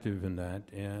be active in that,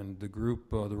 and the group,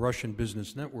 the Russian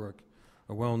Business Network,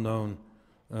 a well-known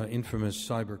infamous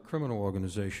cybercriminal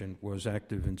organization, was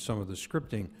active in some of the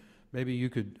scripting. Maybe you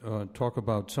could talk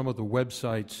about some of the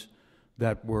websites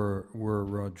that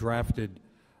were drafted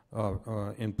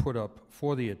and put up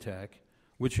for the attack,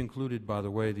 which included, by the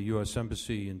way, the U.S.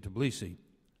 Embassy in Tbilisi.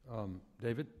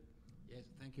 David? Yes,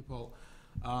 thank you, Paul.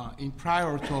 In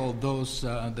prior to all those,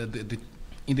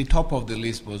 in the top of the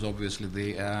list was obviously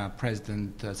the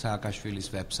President Saakashvili's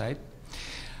website.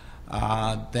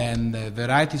 Then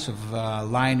varieties of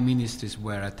line ministries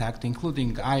were attacked,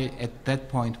 including I, at that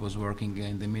point, was working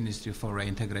in the Ministry for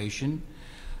Reintegration.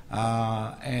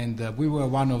 And we were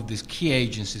one of these key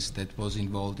agencies that was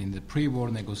involved in the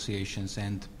pre-war negotiations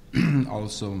and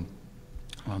also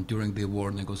during the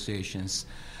war negotiations.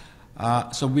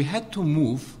 So we had to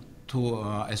move to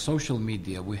a social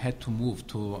media. We had to move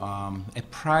to a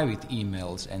private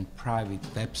emails and private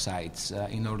websites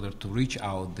in order to reach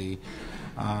out the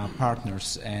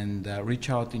partners and reach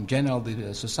out in general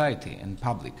the society and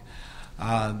public.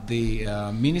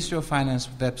 The Ministry of Finance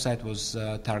website was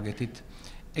targeted.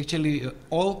 Actually,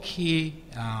 all key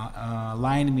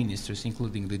line ministries,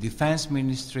 including the Defense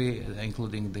Ministry,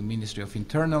 including the Ministry of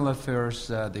Internal Affairs,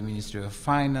 the Ministry of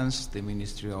Finance, the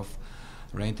Ministry of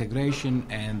Reintegration,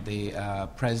 and the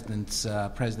President's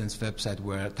website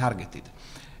were targeted.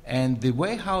 And the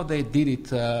way how they did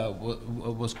it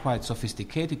was quite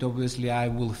sophisticated. Obviously, I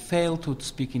will fail to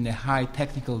speak in the high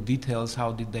technical details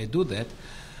how did they do that,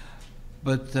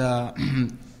 but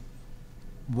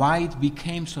why it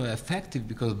became so effective,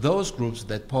 because those groups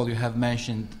that, Paul, you have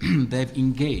mentioned, they've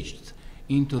engaged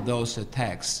into those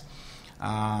attacks,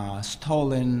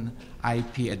 stolen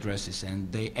IP addresses,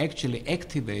 and they actually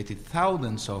activated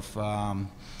thousands of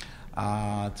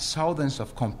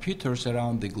computers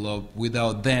around the globe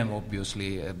without them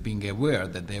obviously being aware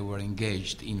that they were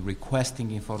engaged in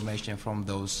requesting information from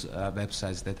those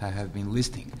websites that I have been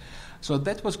listing. So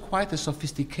that was quite a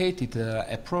sophisticated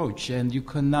approach, and you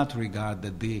cannot regard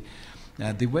that the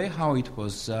way how it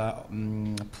was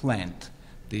planned,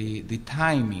 the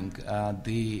timing,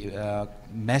 the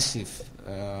massive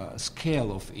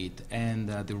scale of it, and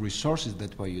the resources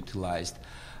that were utilized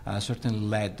certainly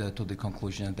led to the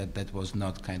conclusion that that was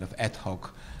not kind of ad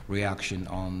hoc reaction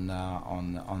on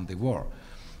the war.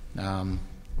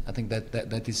 I think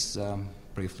that is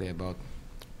briefly about.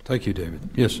 Thank you, David.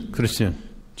 Yes, Kristjan.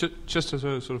 Just as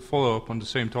a sort of follow-up on the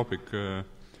same topic,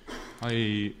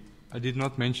 I did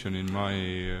not mention in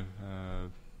my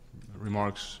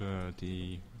remarks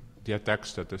the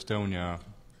attacks that Estonia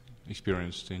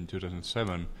experienced in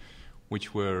 2007,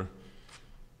 which were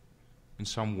in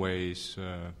some ways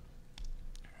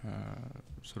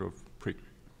sort of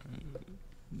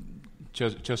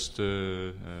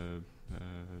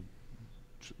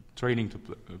training to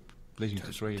placing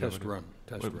to trade.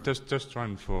 Test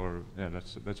run for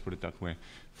let's put it that way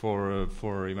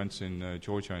for events in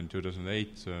Georgia in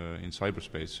 2008 in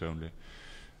cyberspace only.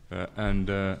 And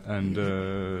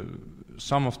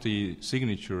some of the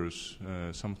signatures,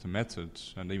 some of the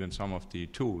methods, and even some of the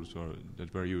tools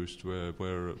that were used were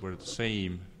the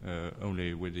same,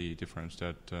 only with the difference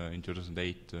that in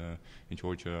 2008 in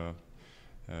Georgia,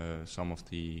 some of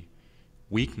the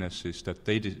weaknesses that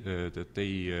they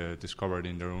discovered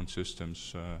in their own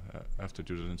systems after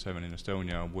 2007 in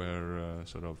Estonia were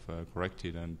sort of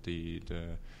corrected, and the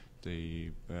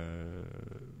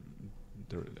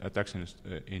attacks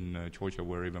in Georgia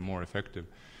were even more effective.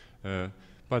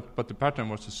 But the pattern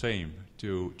was the same,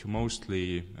 to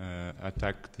mostly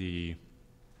attack the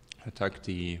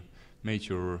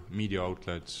major media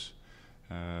outlets,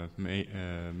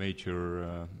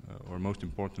 major or most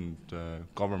important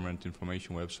government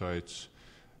information websites,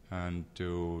 and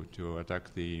to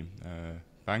attack the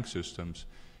bank systems,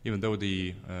 even though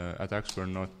the attacks were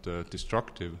not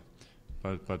destructive,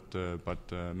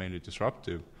 but mainly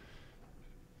disruptive.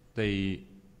 They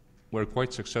were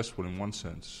quite successful in one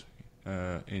sense.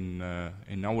 In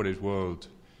nowadays world,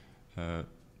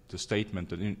 the statement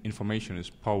that information is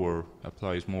power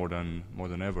applies more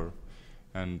than ever,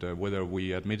 and whether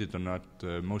we admit it or not,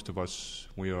 most of us,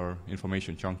 we are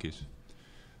information junkies.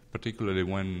 Particularly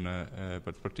when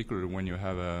you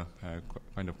have a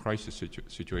kind of crisis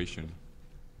situation,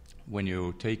 when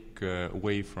you take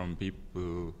away from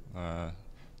people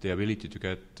the ability to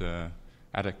get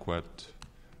adequate,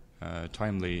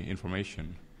 timely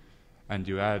information, and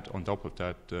you add on top of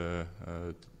that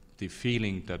the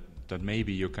feeling that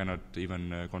maybe you cannot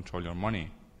even control your money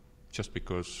just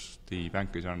because the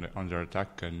bank is under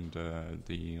attack and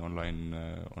the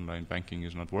online banking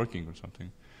is not working or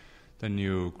something, then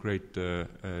you create a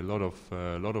lot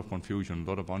of confusion, a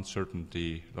lot of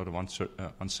uncertainty, a lot of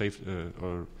unsafe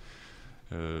or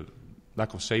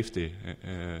lack of safety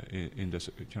in the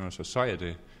general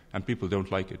society, and people don't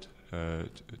like it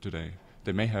today.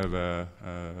 They may have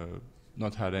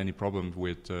not had any problem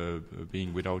with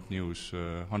being without news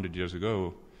 100 years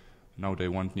ago. Now they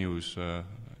want news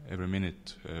every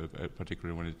minute,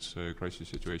 particularly when it's a crisis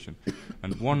situation.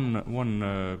 And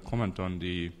one comment on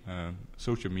the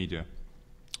social media.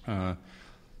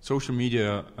 Social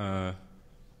media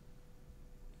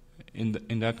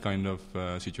in that kind of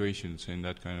situations, in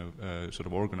that kind of sort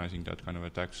of organizing that kind of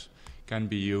attacks, can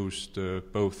be used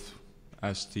both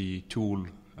as the tool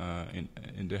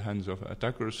in the hands of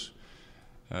attackers,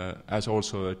 as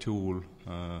also a tool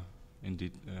in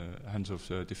the hands of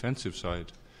the defensive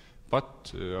side.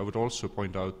 But I would also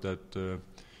point out that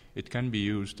it can be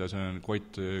used as a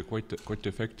quite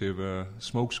effective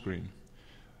smokescreen.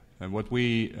 And what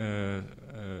we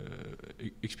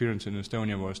experienced in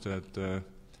Estonia was that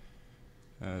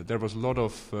there was a lot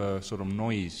of sort of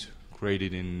noise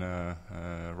created in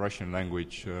Russian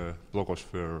language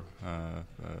blogosphere,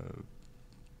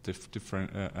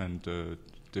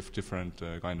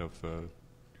 different kind of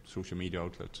social media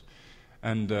outlets,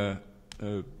 and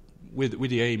with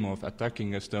the aim of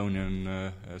attacking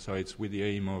Estonian sites, with the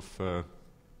aim of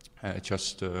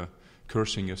just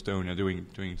cursing Estonia, doing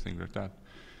things like that.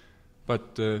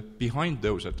 But behind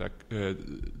those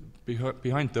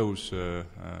behind those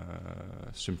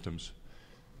symptoms,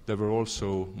 there were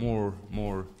also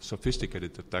more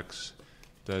sophisticated attacks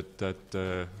that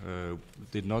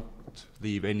did not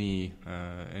leave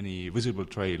any visible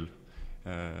trail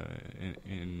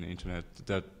in internet,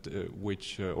 that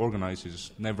which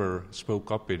organizers never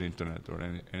spoke up in internet or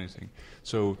anything.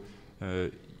 So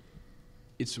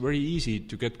it's very easy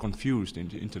to get confused in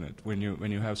the internet when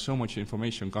you have so much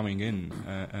information coming in,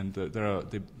 and there are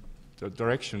the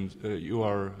directions you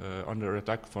are under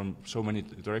attack from so many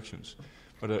directions.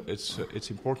 But it's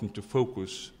important to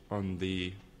focus on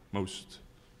the most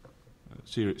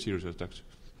serious attacks.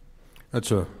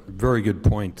 That's a very good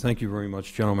point. Thank you very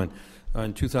much, gentlemen.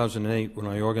 In 2008, when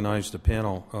I organized a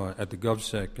panel at the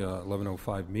GovSec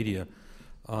 1105 Media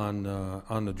on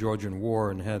the Georgian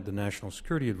War and had the National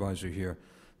Security Advisor here,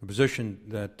 The position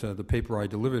that the paper I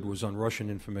delivered was on Russian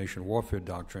information warfare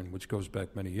doctrine, which goes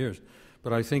back many years.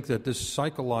 But I think that this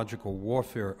psychological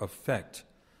warfare effect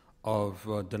of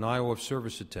denial of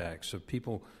service attacks, of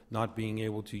people not being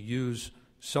able to use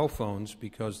cell phones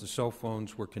because the cell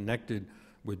phones were connected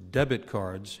with debit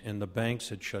cards and the banks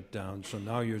had shut down, so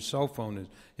now your cell phone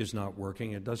is not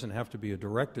working. It doesn't have to be a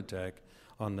direct attack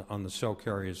on the cell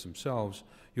carriers themselves.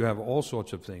 You have all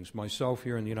sorts of things. Myself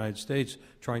here in the United States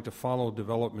trying to follow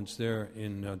developments there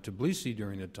in Tbilisi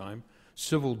during the time.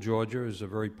 Civil Georgia is a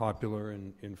very popular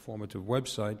and informative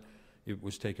website. It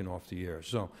was taken off the air.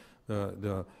 So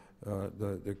the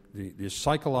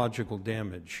psychological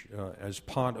damage as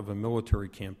part of a military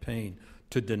campaign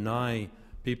to deny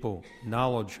people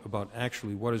knowledge about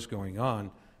actually what is going on,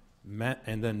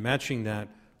 and then matching that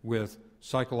with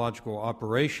psychological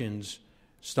operations,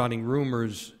 starting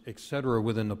rumors, etc.,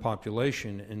 within the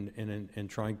population and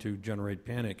trying to generate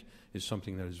panic is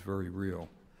something that is very real.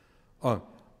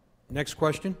 Next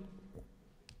question?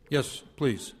 Yes,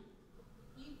 please.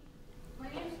 My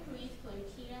name is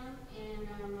Kristjan, and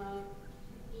I'm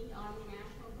in the Army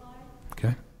National Guard.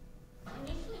 Okay.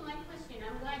 Initially, my question,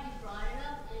 I'm glad you brought it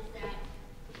up, is that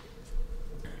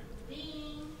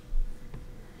being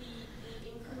the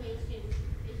information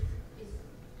is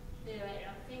there at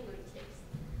our fingertips,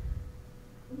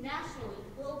 nationally,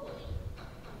 globally.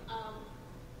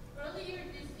 Earlier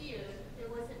this year, there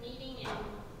was a meeting in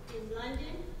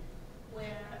London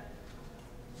where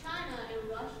China and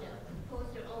Russia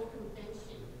proposed their own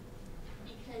convention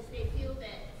because they feel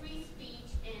that free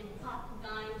speech and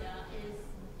propaganda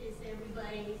is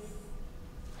everybody's,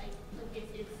 like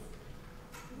it's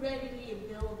readily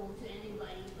available to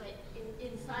anybody, but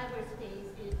in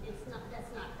cyberspace,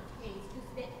 that's not the case,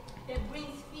 because that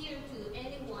brings fear to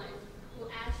anyone who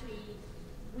actually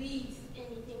reads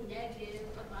anything negative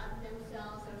about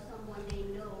themselves or someone they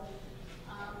know.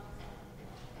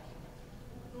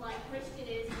 My question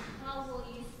is, how will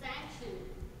you sanction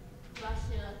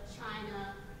Russia,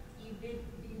 China,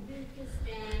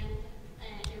 Uzbekistan,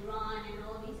 Iran, and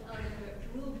all these other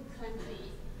group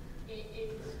countries in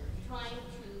trying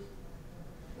to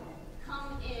come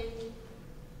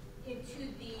into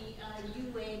the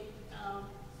UN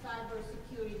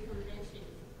Cybersecurity Convention?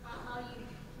 How you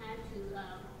plan to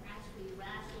actually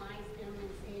rationalize them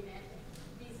and say that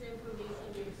this information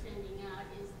you're sending out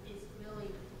is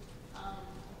really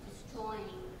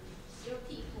destroying your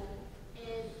people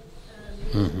and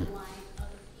making the lives of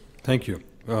other people? Thank you.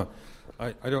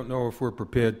 I don't know if we're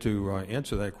prepared to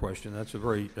answer that question. That's a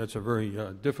very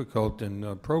difficult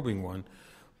and probing one.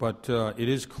 But it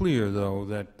is clear, though,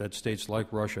 that states like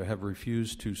Russia have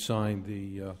refused to sign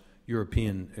the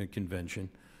European Convention,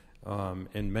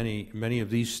 and many of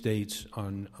these states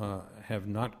have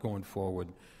not gone forward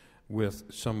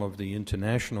with some of the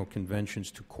international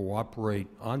conventions to cooperate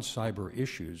on cyber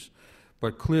issues.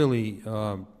 But clearly,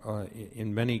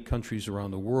 in many countries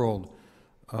around the world,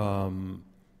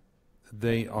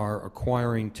 they are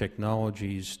acquiring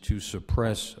technologies to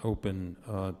suppress open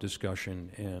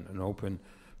discussion and an open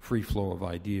free flow of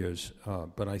ideas.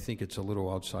 But I think it's a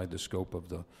little outside the scope of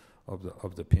the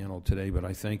panel today. But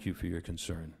I thank you for your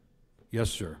concern. Yes,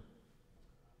 sir.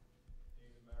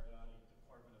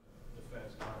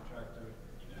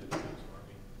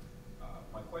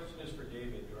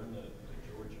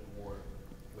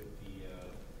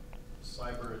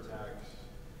 Cyber attacks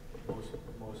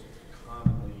most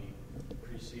commonly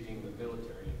preceding the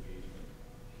military engagement.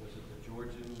 Was it the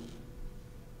Georgian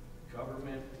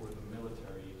government or the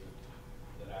military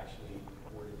that actually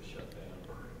ordered the shutdown of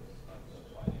the banks and the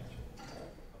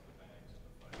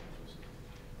financial system?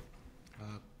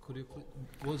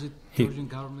 Was it Georgian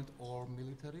government or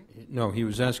military? No, he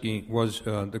was asking,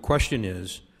 the question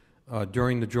is,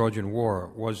 during the Georgian War,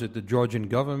 was it the Georgian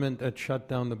government that shut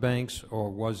down the banks, or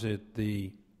was it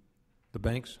the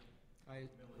banks?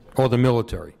 Or the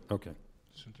military? Okay.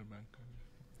 Central bank.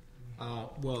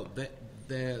 Well,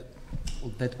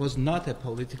 that was not a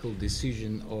political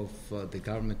decision of the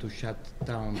government to shut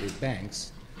down the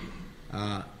banks.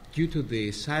 Due to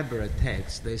the cyber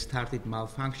attacks, they started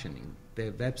malfunctioning.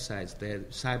 Their websites, their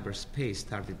cyberspace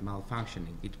started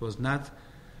malfunctioning. It was not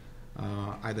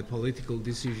either political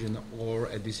decision or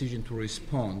a decision to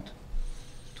respond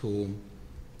to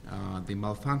the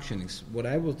malfunctionings. What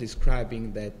I was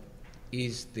describing that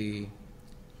is the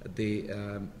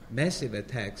massive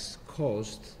attacks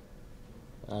caused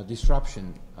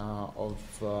disruption of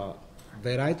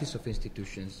varieties of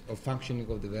institutions, of functioning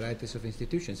of the varieties of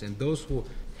institutions, and those who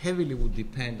heavily would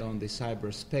depend on the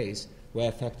cyberspace were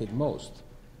affected most.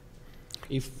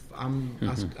 If I'm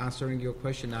answering your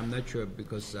question, I'm not sure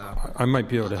because I might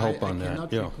be able to help on that. I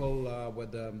cannot recall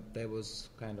whether there was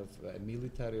kind of a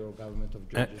military or government of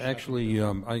Georgia. Actually,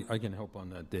 I can help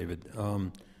on that, David.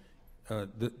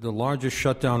 The largest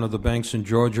shutdown of the banks in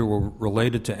Georgia were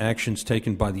related to actions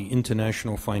taken by the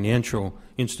international financial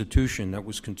institution that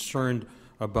was concerned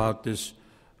about this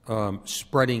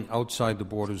spreading outside the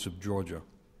borders of Georgia.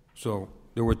 So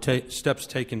there were steps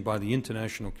taken by the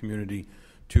international community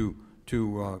to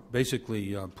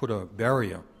basically put a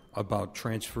barrier about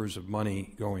transfers of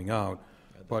money going out.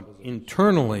 But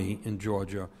internally in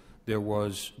Georgia, there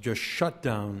was just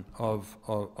shutdown of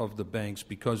the banks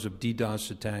because of DDoS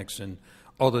attacks and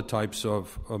other types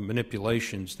of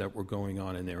manipulations that were going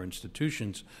on in their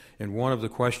institutions. And one of the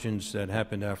questions that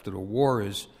happened after the war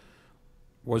is,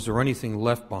 was there anything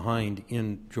left behind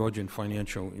in Georgian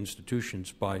financial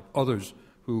institutions by others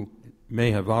who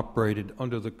may have operated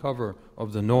under the cover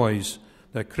of the noise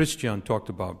that Kristjan talked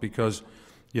about? Because,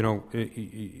 you know,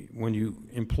 when you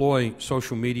employ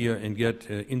social media and get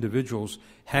individuals,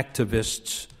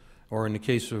 hacktivists, or in the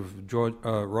case of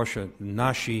Russia,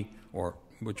 nashi, or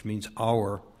which means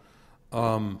our,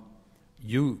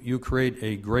 you create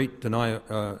a great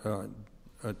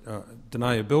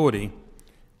deniability,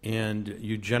 and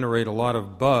you generate a lot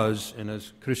of buzz. And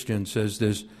as Kristjan says,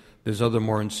 there's other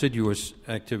more insidious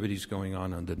activities going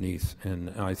on underneath, and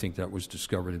I think that was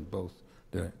discovered in both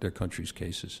their countries'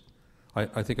 cases.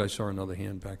 I think I saw another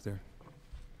hand back there.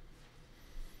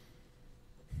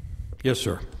 Yes,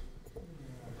 sir.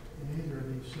 In either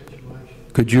of these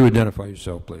situations, could you identify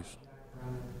yourself, please?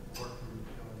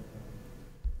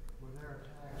 were there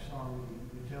attacks on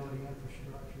utility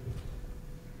infrastructure,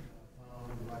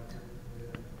 phone, electric?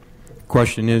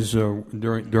 Question is,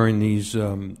 during these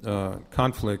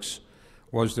conflicts,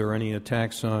 was there any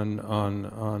attacks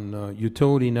on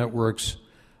utility networks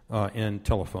and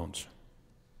telephones?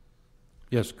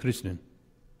 Yes, Kristjan.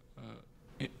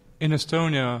 In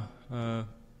Estonia,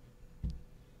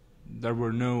 there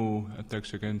were no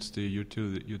attacks against the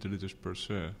utilities per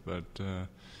se, but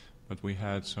we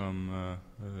had some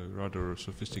rather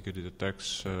sophisticated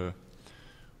attacks.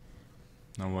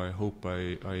 Now I hope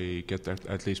I get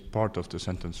at least part of the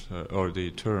sentence or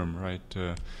the term right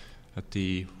at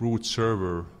the root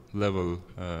server level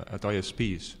at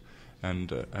ISPs,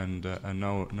 and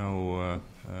now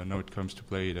it comes to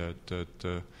play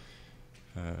that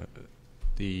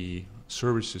the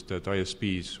services that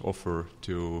ISPs offer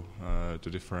to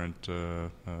different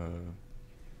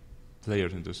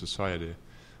players in the society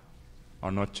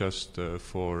are not just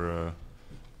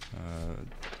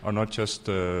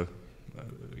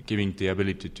giving the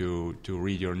ability to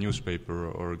read your newspaper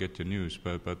or get your news,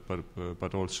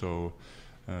 but also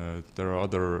there are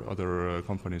other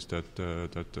companies that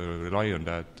rely on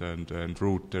that and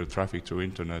route their traffic through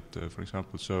internet, for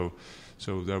example. So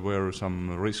there were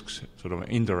some risks, sort of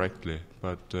indirectly,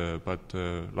 but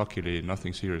luckily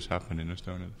nothing serious happened in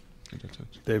Estonia. In that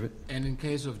sense. David? And in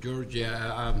case of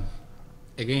Georgia,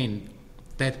 again,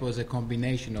 that was a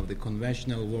combination of the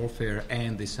conventional warfare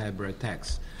and the cyber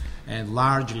attacks. And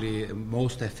largely,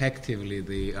 most effectively,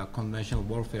 the conventional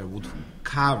warfare would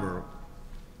cover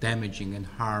damaging and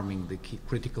harming the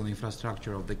critical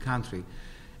infrastructure of the country.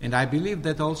 And I believe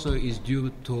that also is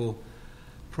due to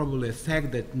probably the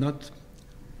fact that not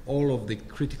all of the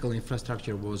critical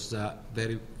infrastructure was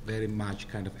very, very much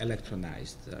kind of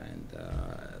electronized. And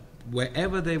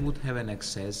wherever they would have an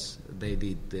access, they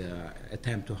did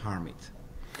attempt to harm it.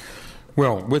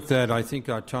 Well, with that, I think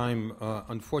our time,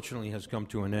 unfortunately, has come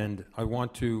to an end. I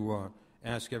want to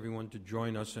ask everyone to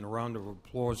join us in a round of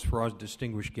applause for our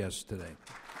distinguished guests today.